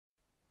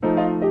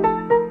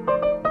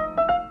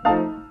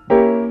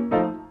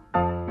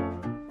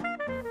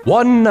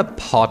One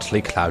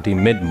partly cloudy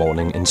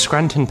mid-morning in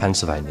Scranton,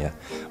 Pennsylvania,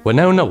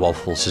 Wynona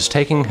Waffles is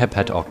taking her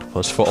pet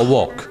octopus for a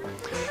walk,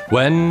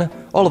 when,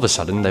 all of a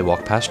sudden, they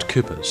walk past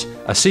Cooper's,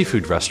 a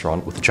seafood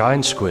restaurant with a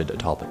giant squid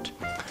atop it.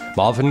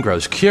 Marvin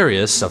grows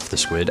curious of the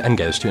squid and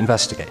goes to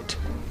investigate.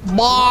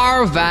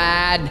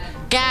 Marvin,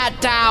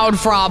 get down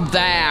from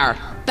there!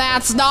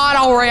 That's not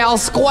a real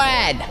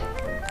squid!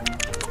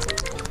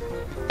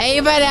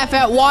 Even if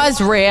it was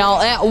real,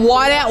 it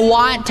wouldn't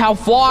want to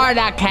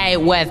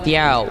fornicate with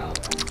you.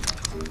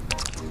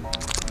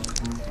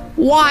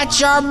 Watch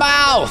your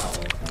mouth!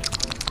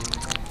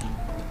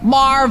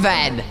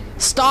 Marvin,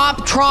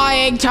 stop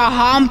trying to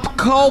hump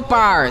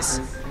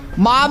Coopers.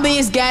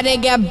 Mommy's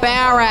getting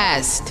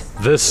embarrassed.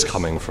 This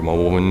coming from a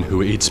woman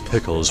who eats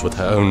pickles with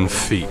her own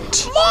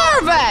feet.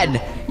 Marvin,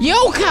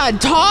 you can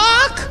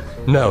talk?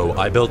 No,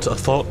 I built a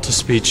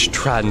thought-to-speech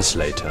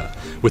translator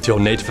with your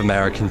Native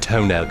American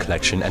toenail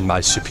collection and my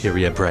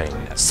superior brain.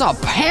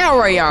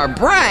 Superior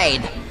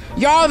brain?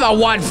 You're the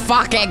one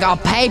fucking a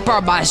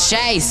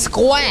paper-mache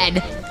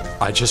squid.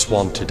 I just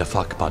wanted a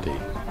fuck buddy.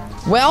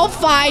 We'll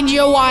find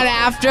you one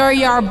after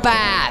your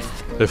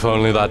bath. If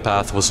only that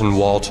bath was in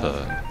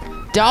water.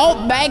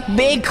 Don't make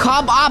me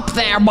come up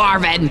there,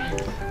 Marvin.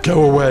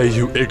 Go away,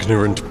 you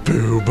ignorant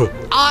boob.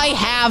 I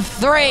have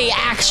 3,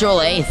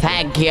 actually,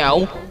 thank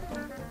you.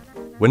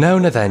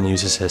 Wynona then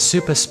uses her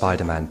Super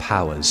Spider-Man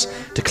powers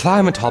to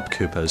climb atop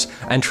Cooper's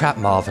and trap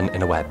Marvin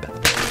in a web.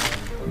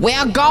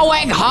 We're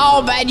going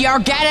home and you're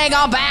getting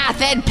a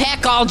bath in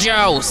pickle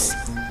juice.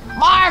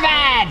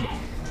 Marvin!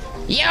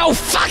 You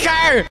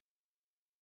fucker!